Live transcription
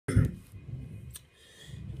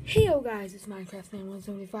Hey yo guys, it's Minecraft Man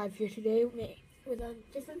 175 here today with a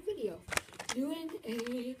different video. Doing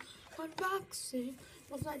a unboxing.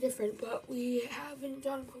 Well, it's not different, but we haven't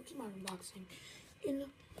done Pokemon unboxing in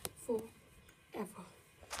forever.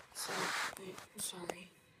 So, I'm sorry.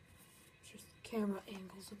 Just the camera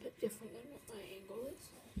angle's a bit different than what my angle is.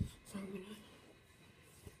 So I'm gonna,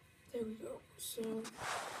 there we go. So,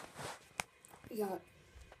 we got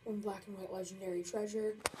one black and white legendary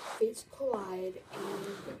treasure, Fates Collide,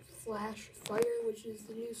 and Flash Fire, which is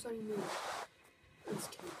the new Sun and Moon. I'm just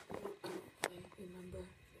kidding. I don't really remember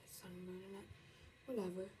the Sun and Moon in it.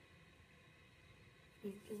 Whatever.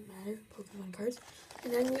 It doesn't matter. Pokemon cards.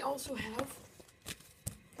 And then we also have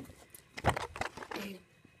a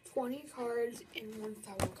 20 cards and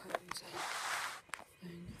 1,000 card inside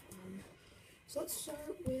thing. So let's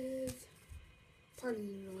start with part of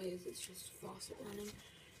the noise. It's just a faucet running,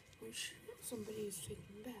 which somebody's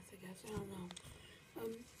taking a bath, I guess. I don't know.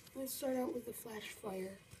 Let's start out with the Flash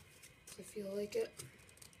Fire. I feel like it.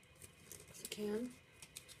 If I can.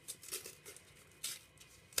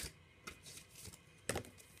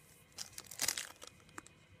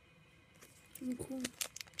 Cool.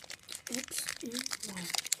 X and Y.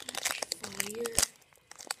 Fire.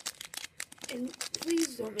 And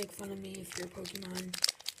please don't make fun of me if you're a Pokemon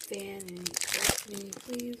fan and you correct me,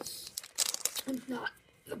 please. I'm not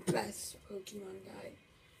the best Pokemon guy.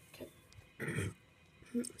 Okay.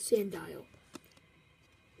 Sandile.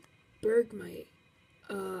 Bergmite.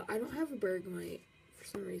 I don't have a Bergmite for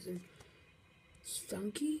some reason.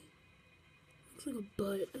 Stunky? Looks like a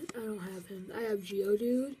butt. I don't have him. I have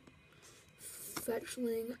Geodude.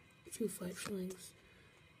 Fletchling. 2 Fletchlings.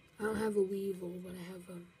 I don't have a Weevil, but I have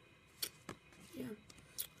yeah.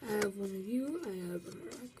 I have one of you. I have a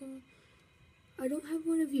Miracle. I don't have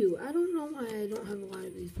one of you. I don't know why I don't have a lot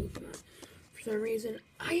of these Pokemon. For some reason,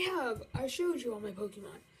 I showed you all my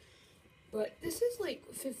Pokemon. But this is like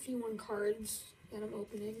 51 cards that I'm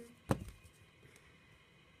opening.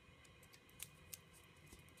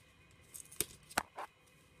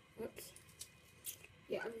 Oops.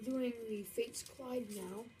 Yeah, I'm doing the Fates Collide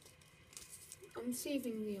now. I'm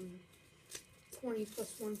saving the 20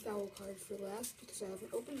 plus 1,000 cards for last because I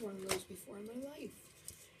haven't opened one of those before in my life.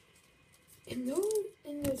 And though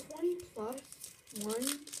in the 20 plus one,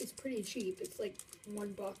 it's pretty cheap. It's like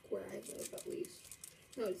 $1 where I live at least.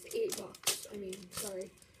 No, it's $8. I mean, sorry.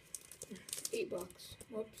 $8.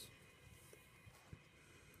 Whoops.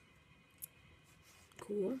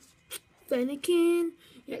 Cool. Fennekin.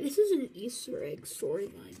 Yeah, this is an Easter egg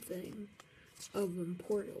storyline thing of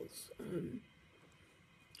portals.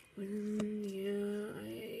 Yeah,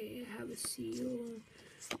 I have a seal.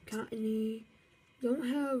 Cottony. Don't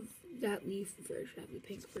have that leaf version. I have the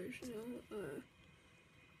pink version.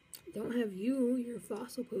 Don't have you. You're a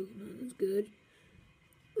fossil Pokemon. That's good.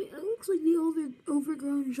 Wait, it looks like the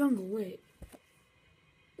overgrown jungle. Wait.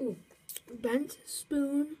 Oh, bent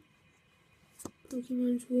spoon.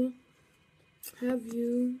 Pokemon tool. Have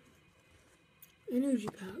you. Energy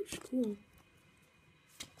pouch. Cool.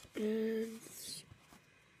 And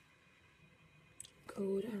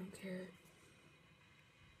code. I don't care.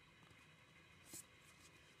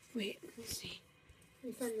 Wait, let's see. Let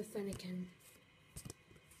me find the Fennekin.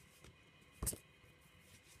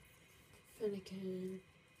 Fennekin.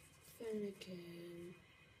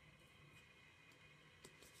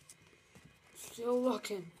 Still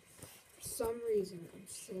looking. For some reason, I'm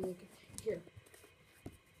still looking. Here.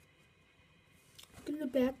 Look in the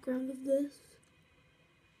background of this.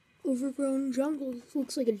 Overgrown jungle. This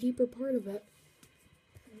looks like a deeper part of it.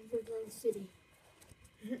 Overgrown city.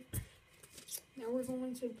 Now we're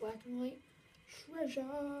going to black and white.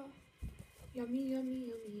 Treasure. Yummy, yummy,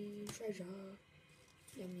 yummy. Treasure.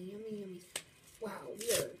 Yummy, yummy, yummy. Wow,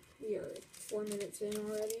 we are 4 minutes in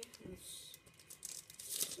already.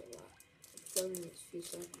 That's a lot. 4 minutes, few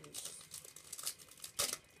seconds.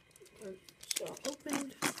 So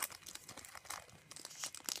opened.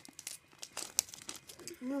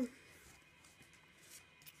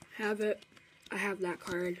 Have it. I have that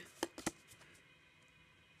card.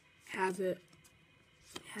 Have it.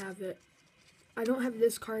 Have it. I don't have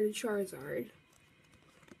this card of Charizard.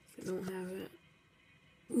 I don't have it.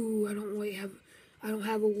 Ooh, I don't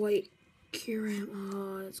have a white Kyurem.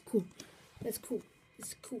 Oh, that's cool. That's cool.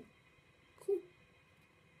 It's cool. Cool.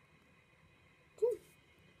 Cool.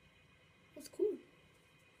 That's cool.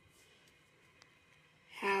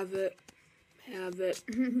 Have it. Have it.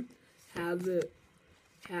 Have it.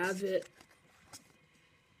 Have it.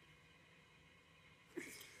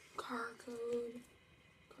 Card code.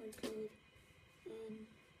 I'm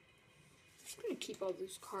just gonna keep all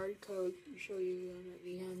these card codes and show you them at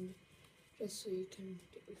the end, this so you can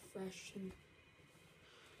get refreshed. And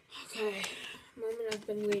okay, moment I've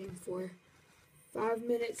been waiting for. 5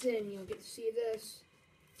 minutes in, you'll get to see this.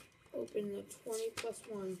 Open the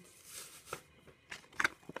 20+1.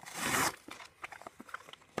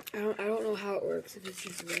 I don't know how it works, if it's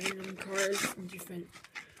just random cards from different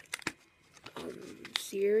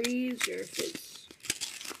series, or if it's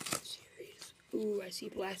series. Ooh, I see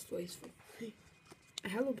Blastoise. I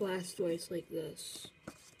have a Blastoise like this.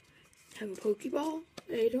 I have a Pokeball.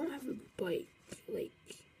 I don't have a bike, like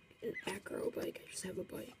an acro bike. I just have a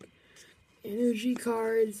bike. Energy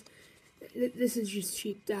cards. This is just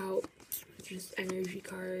cheaped out. Just energy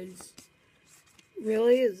cards.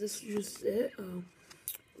 Really? Is this just it? Oh.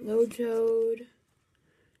 Lowtoad.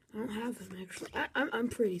 I don't have him, actually. I'm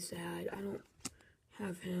pretty sad. I don't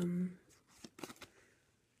have him.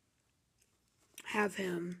 Have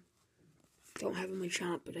him. Don't have him a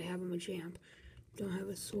Chomp, but I have him a Champ. Don't have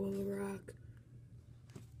a Solrock.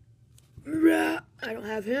 I don't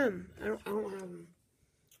have him. I don't have him.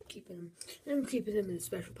 Keeping him. I'm keeping him in a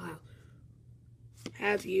special pile.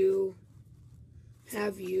 Have you.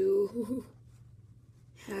 Have you.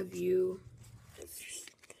 Have you.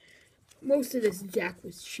 Most of this deck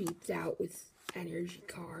was cheaped out with energy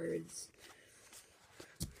cards.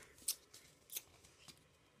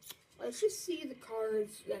 Let's just see the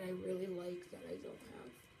cards that I really like that I don't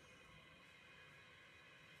have.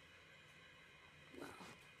 Wow.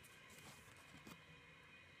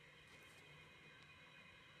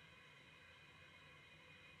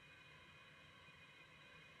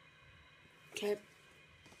 Okay.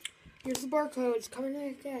 Here's the barcode. It's coming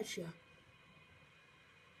back at you.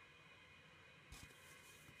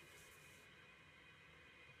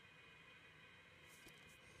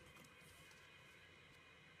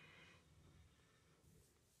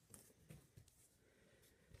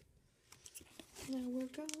 Now we're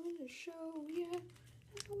going to show you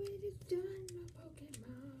how it is done the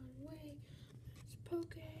Pokemon way. It's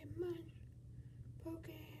Pokemon,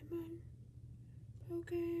 Pokemon,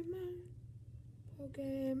 Pokemon,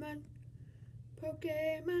 Pokemon,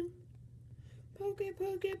 Pokemon,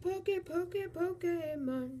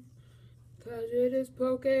 Pokemon. 'Cause it is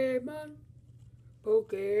Pokemon,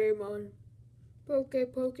 Pokemon,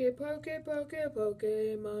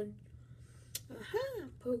 Pokemon. Aha,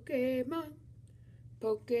 Pokemon.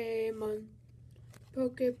 Pokemon.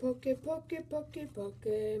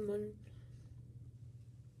 Pokemon.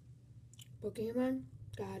 Pokemon.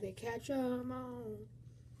 Gotta catch 'em all.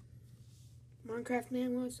 Minecraft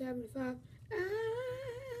Man 175.